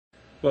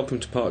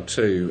Welcome to part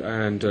 2,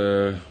 and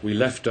we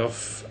left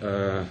off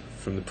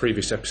from the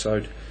previous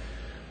episode.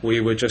 We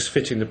were just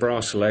fitting the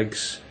brass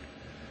legs,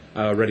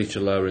 ready to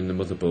lower in the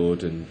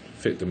motherboard and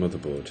fit the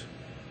motherboard.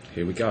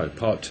 Here we go,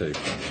 part 2.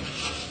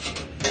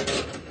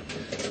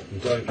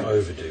 And don't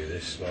overdo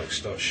this, like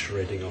start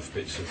shredding off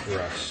bits of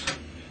brass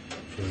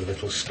from the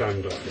little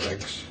stand-up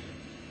legs.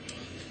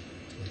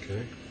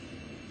 Okay.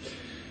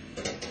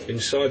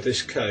 Inside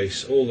this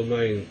case, all the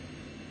main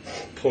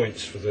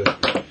points for the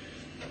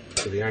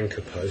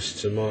anchor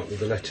posts are marked with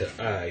the letter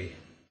A.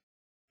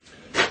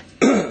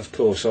 Of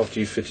course, after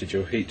you've fitted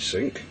your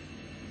heatsink,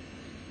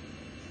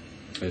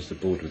 there's the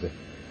board with the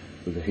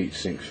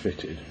heatsink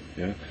fitted.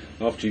 Yeah.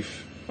 After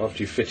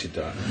you've fitted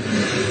that,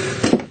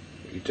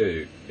 what you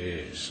do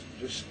is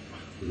just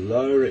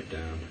lower it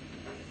down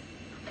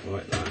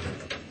like that,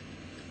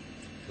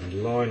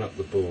 and line up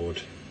the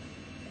board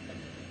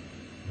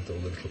with all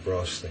the little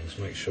brass things.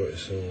 Make sure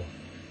it's all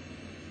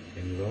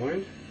in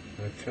line.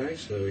 Okay,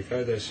 so there we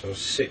go, there's our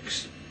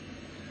six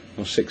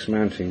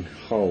mounting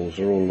holes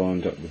are all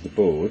lined up with the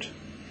board.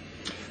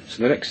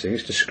 So the next thing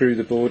is to screw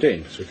the board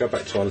in. So we go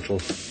back to our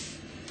little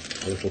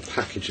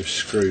package of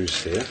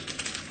screws here.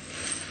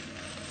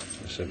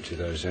 Let's empty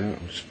those out.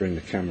 I'll just bring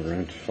the camera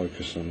around to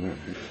focus on that.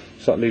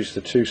 So that leaves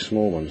the two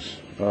small ones.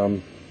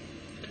 Can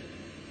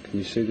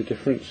you see the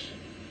difference?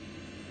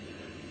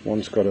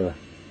 One's got a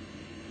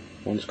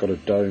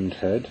domed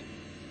head,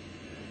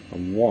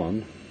 and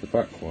the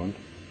back one,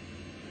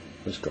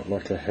 has got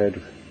like a head.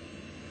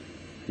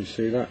 You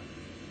see that?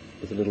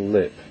 With a little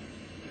lip.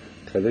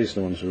 Okay, these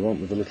are the ones we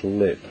want with a little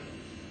lip.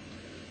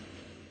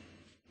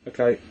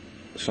 Okay,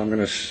 so I'm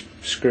going to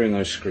screw in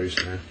those screws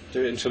now.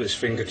 Do it until it's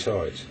finger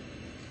tight.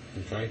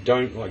 Okay,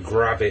 don't like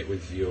grab it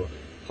with your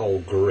whole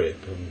grip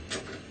and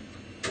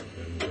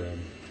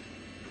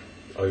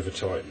over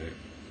tighten it.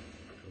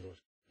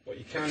 What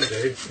you can do,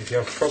 if you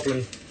have a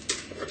problem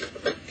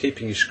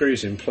keeping your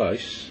screws in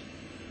place,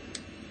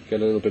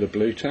 get a little bit of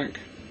blue tack.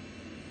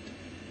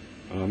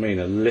 I mean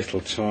a little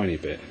tiny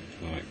bit,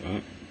 like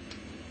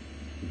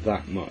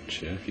that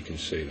much, yeah, if you can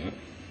see that.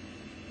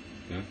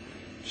 Yeah.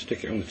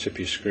 Stick it on the tip of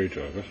your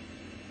screwdriver,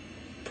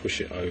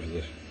 push it over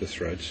the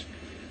threads,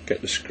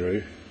 get the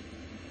screw,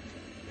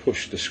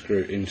 push the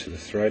screw into the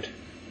thread,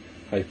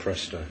 hey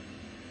presto.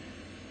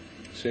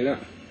 See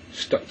that?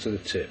 Stuck to the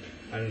tip.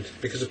 And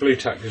because the blue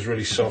tack is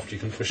really soft, you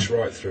can push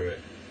right through it.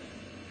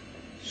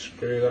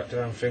 Screw that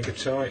down finger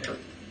tight,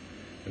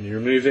 and you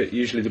remove it.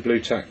 Usually the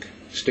blue tack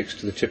sticks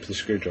to the tip of the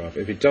screwdriver.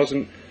 If it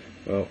doesn't,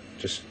 well,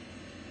 just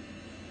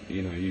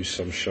use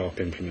some sharp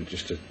implement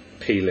just to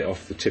peel it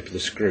off the tip of the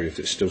screw if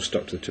it's still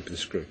stuck to the tip of the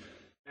screw.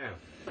 Now,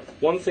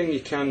 one thing you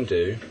can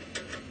do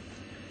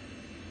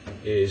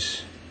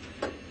is,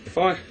 if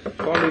I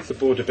leave the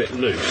board a bit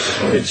loose,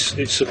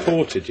 it's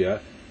supported, yeah,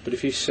 but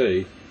if you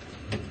see,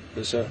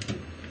 it's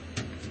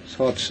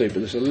hard to see, but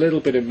there's a little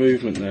bit of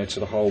movement there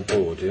to the whole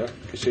board, yeah?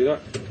 Can you see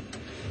that?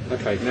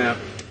 Okay, now,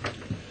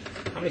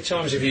 how many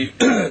times have you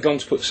gone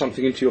to put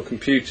something into your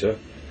computer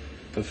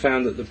and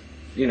found that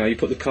you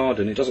put the card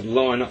in, it doesn't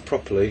line up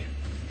properly?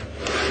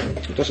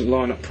 It doesn't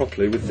line up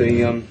properly with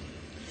the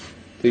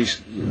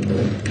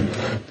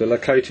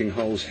locating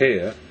holes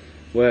here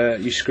where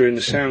you screw in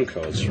the sound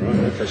cards, right?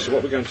 Okay, so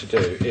what we're going to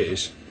do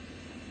is,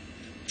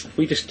 if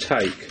we just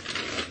take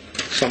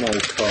some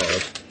old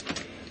card,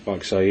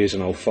 like say here's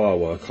an old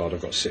Firewire card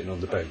I've got sitting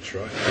on the bench,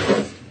 right?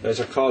 There's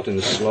a card in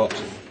the slot.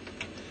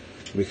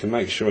 We can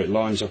make sure it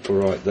lines up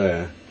alright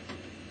there.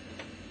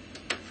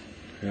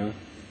 Yeah.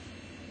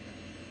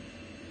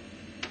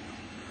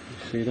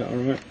 You see that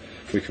alright?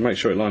 We can make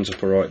sure it lines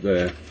up alright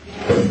there.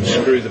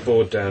 Screw the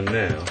board down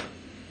now.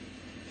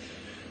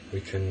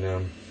 We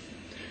can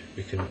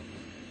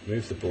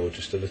move the board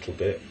just a little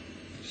bit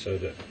so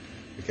that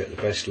we get the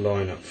best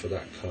line up for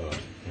that card.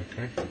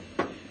 Okay?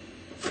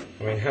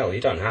 I mean, hell, you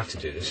don't have to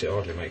do this, it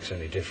hardly makes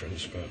any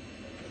difference, but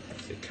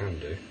it can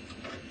do.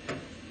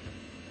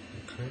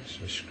 Okay,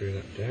 so screw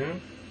that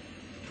down.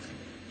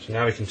 So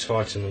now we can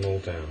tighten them all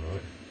down,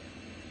 right?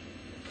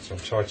 So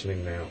I'm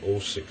tightening now all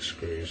 6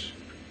 screws.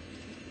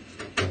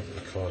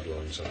 The card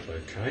lines up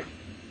okay.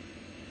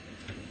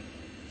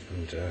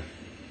 And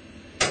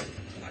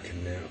I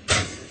can now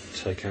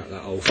take out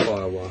that old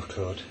Firewire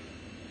card.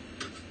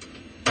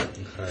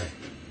 Okay.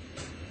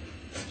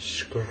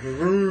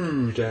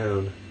 Screw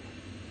down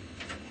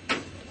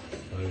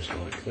those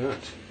like that.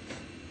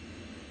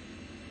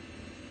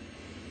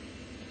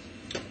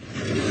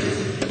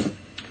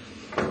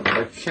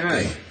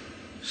 Okay,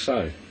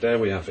 so there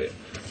we have it.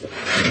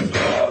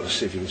 Let's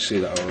see if you can see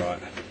that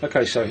alright.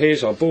 Okay, so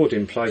here's our board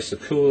in place. The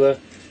cooler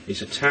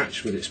is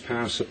attached with its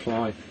power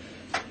supply,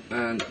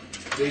 and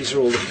these are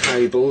all the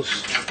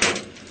cables.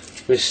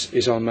 This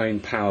is our main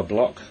power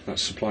block,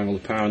 that's supplying all the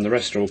power, and the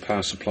rest are all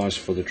power supplies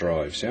for the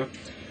drives, yeah?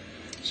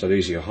 So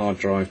these are your hard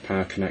drive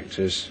power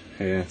connectors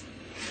here.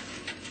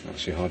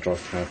 That's your hard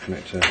drive power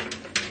connector,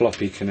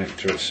 floppy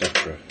connector,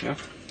 etc. Yeah?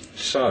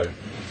 So,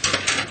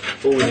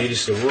 all we need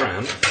is the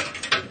RAM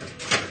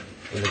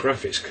and the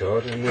graphics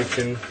card, and we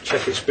can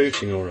check it's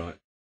booting alright.